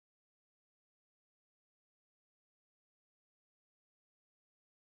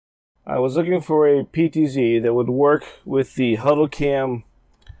I was looking for a PTZ that would work with the Huddlecam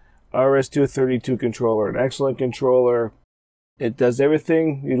RS232 controller. An excellent controller. It does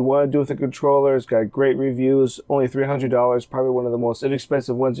everything you'd want to do with a controller. It's got great reviews. Only $300. Probably one of the most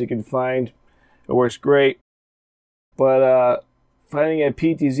inexpensive ones you can find. It works great. But finding a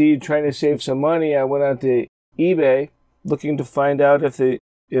PTZ, trying to save some money, I went on to eBay looking to find out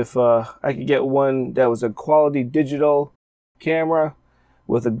if I could get one that was a quality digital camera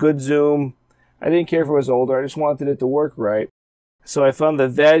with a good zoom. I didn't care if it was older. I just wanted it to work right. So I found the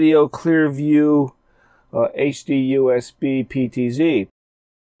Vaddio ClearView HD-USB PTZ.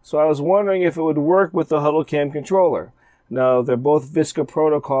 So I was wondering if it would work with the Huddlecam controller. Now, they're both Visca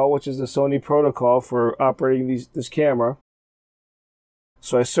protocol, which is the Sony protocol for operating this camera.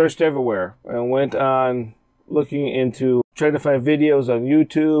 So I searched everywhere and went on looking into, trying to find videos on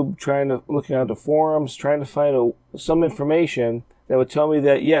YouTube, looking onto forums, trying to find some information that would tell me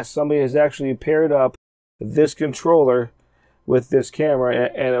that, yes, somebody has actually paired up this controller with this camera,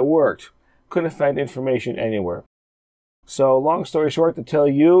 and it worked. Couldn't find information anywhere. So long story short, to tell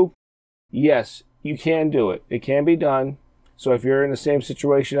you, yes, you can do it. It can be done. So if you're in the same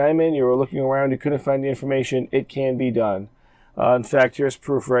situation I'm in, you were looking around, you couldn't find the information, it can be done. In fact, here's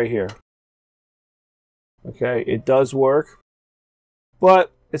proof right here. Okay, it does work.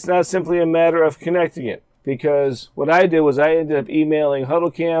 But it's not simply a matter of connecting it. Because what I did was I ended up emailing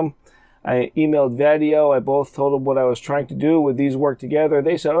Huddlecam. I emailed Vaddio. I both told them what I was trying to do. Would these work together?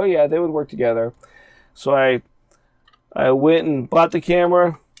 They said, oh yeah, they would work together. So I went and bought the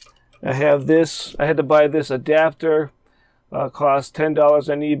camera. I have this. I had to buy this adapter. Cost $10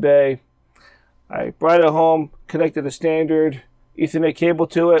 on eBay. I brought it home, connected a standard Ethernet cable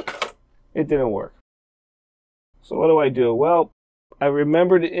to it. It didn't work. So what do? Well, I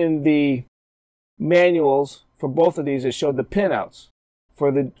remembered in the manuals for both of these, it showed the pinouts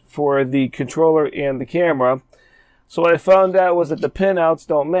for the controller and the camera. So what I found out was that the pinouts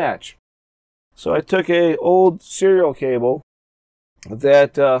don't match. So I took a old serial cable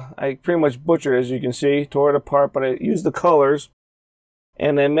that I pretty much butchered, as you can see, tore it apart, but I used the colors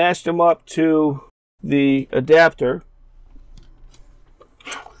and I matched them up to the adapter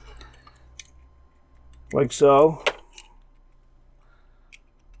like so.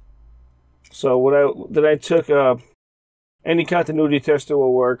 So I took any continuity tester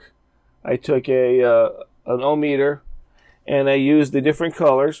will work. I took an ohmmeter and I used the different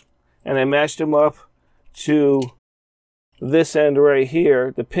colors and I matched them up to this end right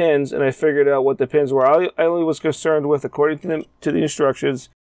here, the pins, and I figured out what the pins were. I only was concerned with, according to the instructions,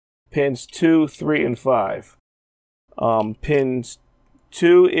 pins 2, 3, and 5. Pins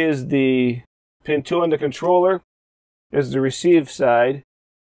 2 is pin 2 on the controller is the receive side.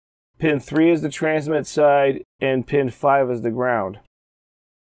 Pin 3 is the transmit side, and pin 5 is the ground.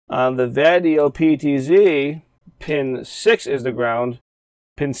 On the Vaddio PTZ, pin 6 is the ground,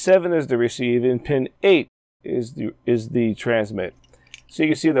 pin 7 is the receive, and pin 8 is the transmit. So you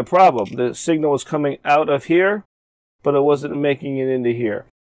can see the problem. The signal was coming out of here, but it wasn't making it into here.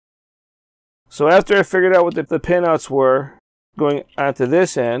 So after I figured out what the pinouts were going onto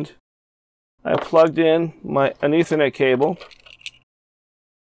this end, I plugged in an Ethernet cable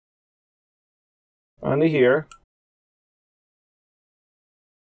onto here,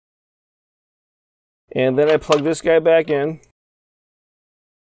 and then I plugged this guy back in,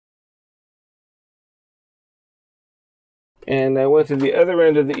 and I went to the other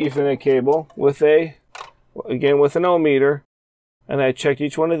end of the Ethernet cable with an ohmmeter, and I checked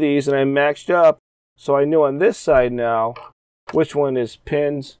each one of these and I matched up, so I knew on this side now which one is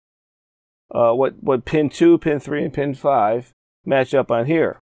pins, what pin 2, pin 3, and pin 5 match up on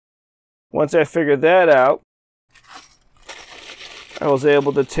here. Once I figured that out, I was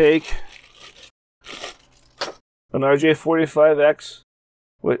able to take an RJ45X,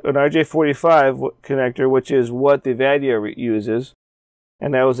 an RJ45 connector, which is what the Vaddio uses,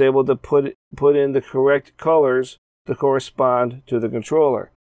 and I was able to put in the correct colors to correspond to the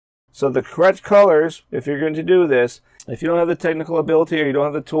controller. So the correct colors, if you're going to do this, if you don't have the technical ability or you don't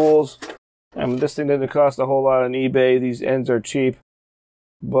have the tools, this thing doesn't cost a whole lot on eBay. These ends are cheap,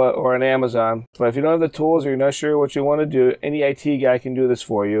 or on Amazon. But if you don't have the tools or you're not sure what you want to do, any IT guy can do this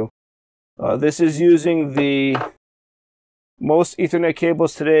for you. This is using most Ethernet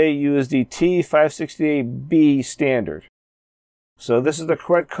cables today use the T568B standard. So this is the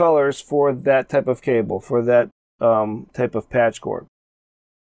correct colors for that type of cable, for that type of patch cord.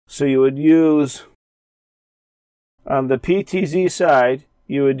 So you would use, on the PTZ side,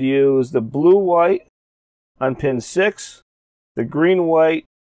 you would use the blue-white on pin 6, the green-white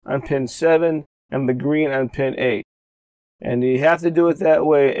on pin 7, and the green on pin 8. And you have to do it that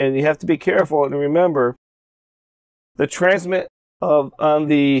way, and you have to be careful and remember the transmit on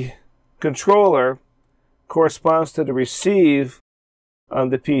the controller corresponds to the receive on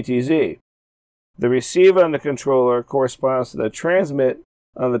the PTZ. The receive on the controller corresponds to the transmit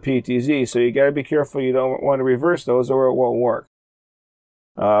on the PTZ, so you got to be careful. You don't want to reverse those or it won't work.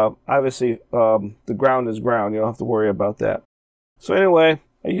 Obviously, the ground is ground. You don't have to worry about that. So anyway,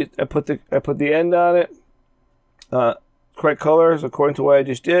 I put the end on it. Correct colors according to what I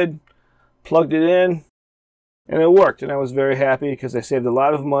just did. Plugged it in, and it worked. And I was very happy because I saved a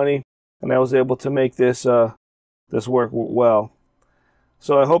lot of money, and I was able to make this this work well.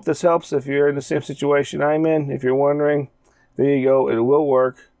 So I hope this helps if you're in the same situation I'm in. If you're wondering, there you go. It will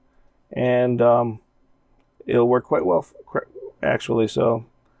work, and it'll work quite well, actually. So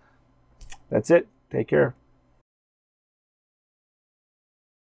that's it. Take care.